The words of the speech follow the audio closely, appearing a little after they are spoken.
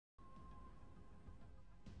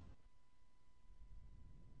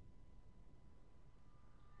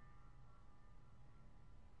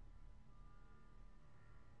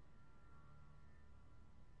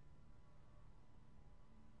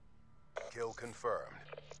Kill confirmed.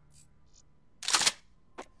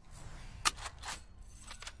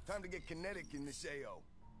 Time to get kinetic in this AO.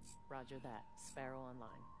 Roger that. Sparrow online.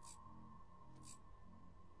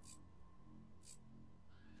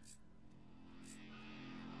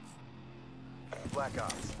 Black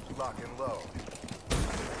Ops, lock and load.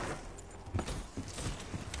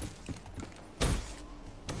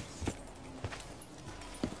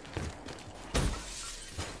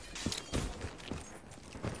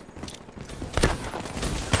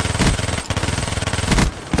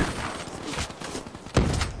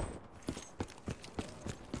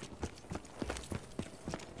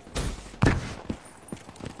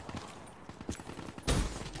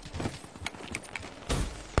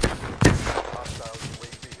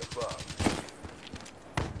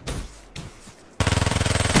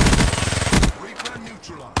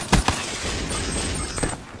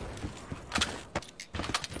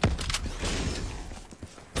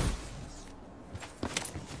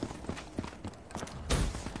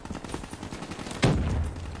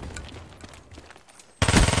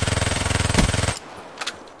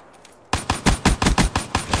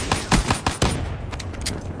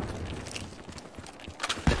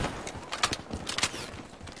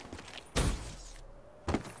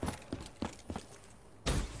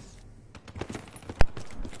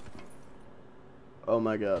 Oh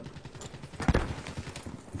my god.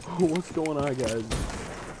 What's going on, guys?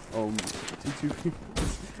 T2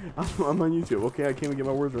 I'm on YouTube. Okay, I can't even get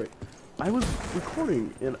my words right. I was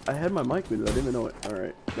recording and I had my mic muted. I didn't even know it.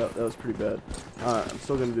 Alright, that was pretty bad. I'm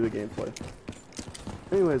still gonna do the gameplay.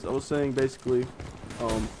 Anyways, I was saying basically,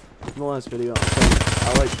 in the last video, I was saying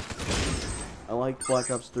I liked Black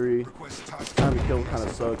Ops 3. Time to kill kind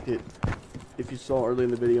of sucked. If you saw earlier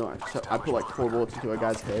in the video, I put like 4 bullets into a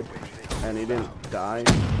guy's head, and he didn't die. And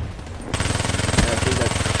I think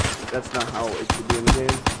that's not how it should be in the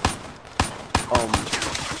game.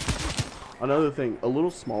 Another thing, a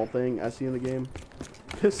little small thing I see in the game,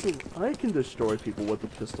 pistol. I can destroy people with a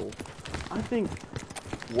pistol. I think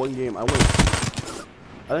one game I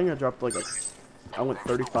dropped like I went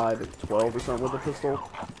 35 and 12 or something with a pistol.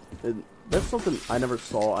 And that's something I never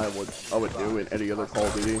saw I would do in any other Call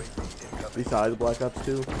of Duty besides Black Ops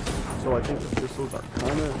 2. So I think the pistols are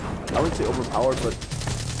kind of, I wouldn't say overpowered, but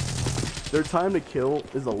their time to kill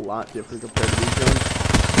is a lot different compared to these guns.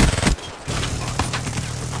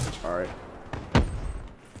 Alright.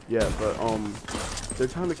 Yeah, but their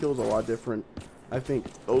time to kill is a lot different. I think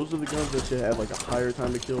those are the guns that should have like a higher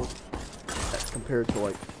time to kill compared to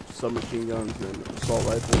like submachine guns and assault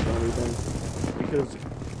rifles and everything, because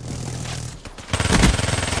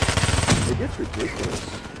it gets ridiculous,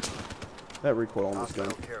 that recoil on this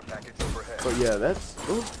gun. But yeah,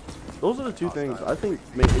 those are the two things I think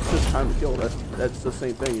it's just time to kill. That's the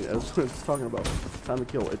same thing. That's what it's talking about. Time to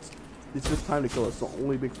kill. It's just time to kill. It's the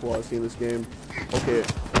only big flaw I see in this game. Okay,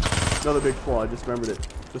 another big flaw. I just remembered it.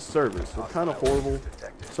 The servers. They're kind of horrible.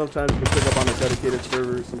 Sometimes you can pick up on a dedicated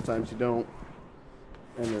server. Sometimes you don't.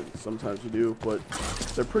 And then sometimes you do. But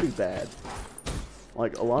they're pretty bad.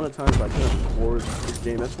 Like, a lot of times I can't record this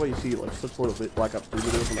game. That's why you see, like, some sort of Black Ops 3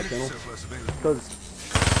 videos on my channel. Because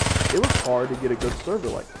it was hard to get a good server.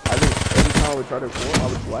 Like, I think every time I would try to record, I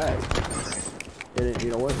would lag. And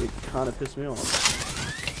you know what? It kind of pissed me off.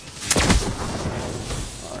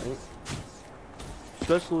 Alright.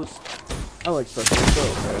 Specialist. I like specialists, so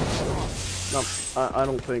okay. No, I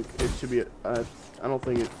don't think it should be I don't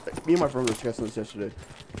think it. Me and my friend were discussing this yesterday.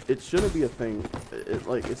 It shouldn't be a thing.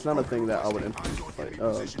 It's not a thing that I would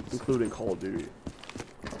include in Call of Duty.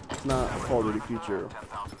 It's not a Call of Duty feature.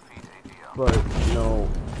 But you know,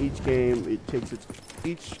 each game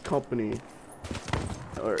each company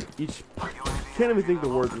or each. Can't even think the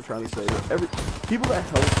words I'm trying to say. But people that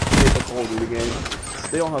help make a Call of Duty game,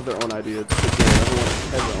 they all have their own ideas. Everyone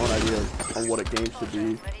has their own ideas on what a game should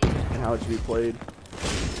be and how it should be played.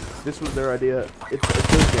 This was their idea. It's a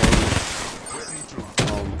good game.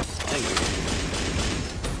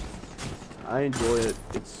 I enjoy it.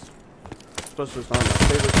 Especially it's not my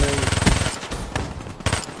favorite thing.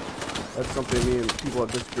 That's something me and people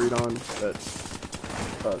have disagreed on. That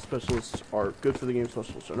specialists are good for the game,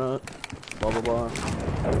 specialists are not. Blah blah blah.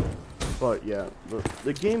 But yeah,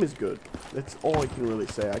 the game is good. That's all I can really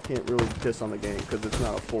say. I can't really piss on the game because it's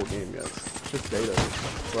not a full game yet. It's just beta.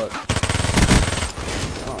 But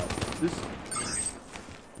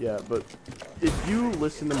yeah, but if you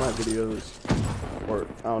listen to my videos, or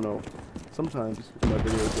I don't know, sometimes in my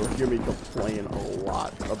videos you'll hear me complain a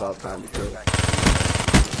lot about time to kill.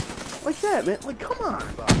 Like that, man. Like, come on.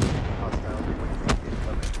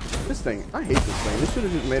 This thing, I hate this thing. This should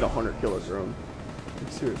have just made 100 killer drone.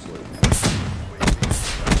 Like, seriously.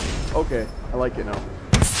 Okay, I like it now.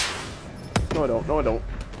 No, I don't. No, I don't.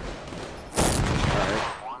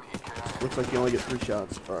 Alright. Looks like you only get 3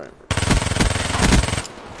 shots. Alright.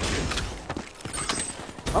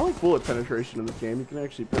 I like bullet penetration in this game. You can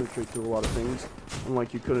actually penetrate through a lot of things,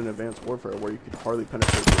 unlike you could in Advanced Warfare, where you could hardly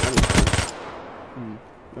penetrate through anything.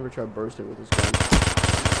 Never tried bursting with this gun.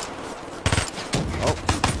 Oh.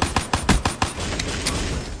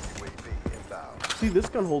 See, this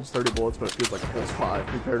gun holds 30 bullets, but it feels like it holds 5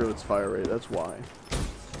 compared to its fire rate. That's why.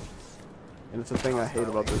 And it's a thing I hate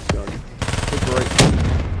about this gun. It's great.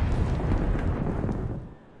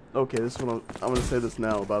 Okay, this one I'm gonna say this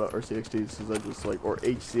now about RCXD, since I just like, or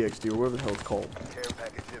HCXD, or whatever the hell it's called.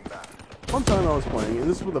 One time I was playing, and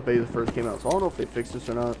this is when the beta first came out, so I don't know if they fixed this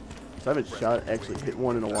or not. So I haven't actually hit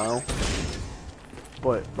one in a while.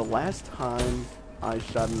 But the last time I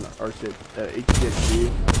shot an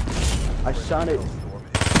HCXD, I shot it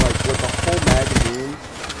like with the whole magazine,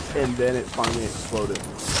 and then it finally exploded.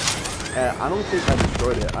 And I don't think I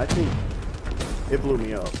destroyed it. I think it blew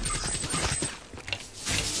me up.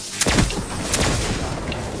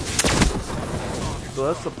 So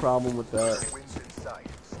that's the problem with that.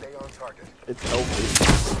 It's healthy.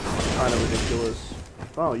 Kind of ridiculous.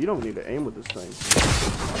 Oh, you don't need to aim with this thing.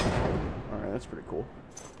 Alright, that's pretty cool.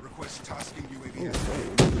 Okay.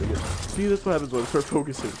 See, that's what happens when I start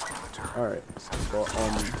focusing. Alright. Well,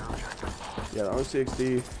 yeah, the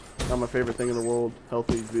RCXD, not my favorite thing in the world.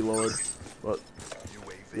 Healthy to be lowered. But,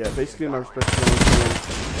 yeah, basically my perspective on this game,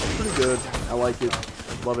 it's pretty good. I like it.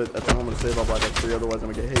 Love it. That's all I'm going to say about Black Ops 3. Otherwise,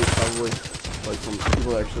 I'm going to get hate, probably. Like, from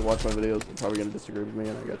people that actually watch my videos, they're probably going to disagree with me,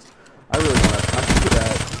 and I guess I really don't have time for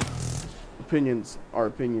that. Opinions are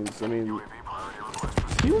opinions. I mean,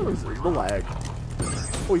 see what is the lag?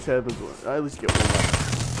 Always happens when I at least get one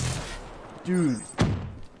lag. Dude,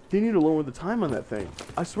 they need to lower the time on that thing.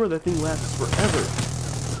 I swear that thing lasts forever,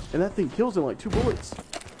 and that thing kills in like 2 bullets.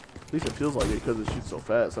 At least it feels like it because it shoots so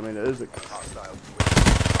fast. I mean, it is a.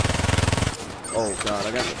 Oh god,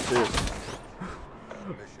 I got an assist.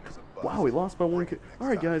 Wow, we lost by 1 kill.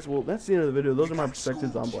 Alright guys, well that's the end of the video. Those are my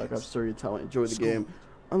perspectives on Black Ops 3. It's how I enjoy the game.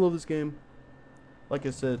 I love this game. Like I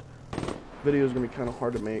said, video is going to be kind of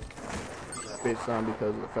hard to make based on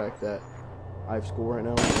because of the fact that I have school right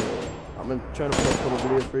now. So I'm going to try to put up a couple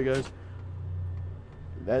videos for you guys.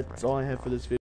 That's all I have for this video.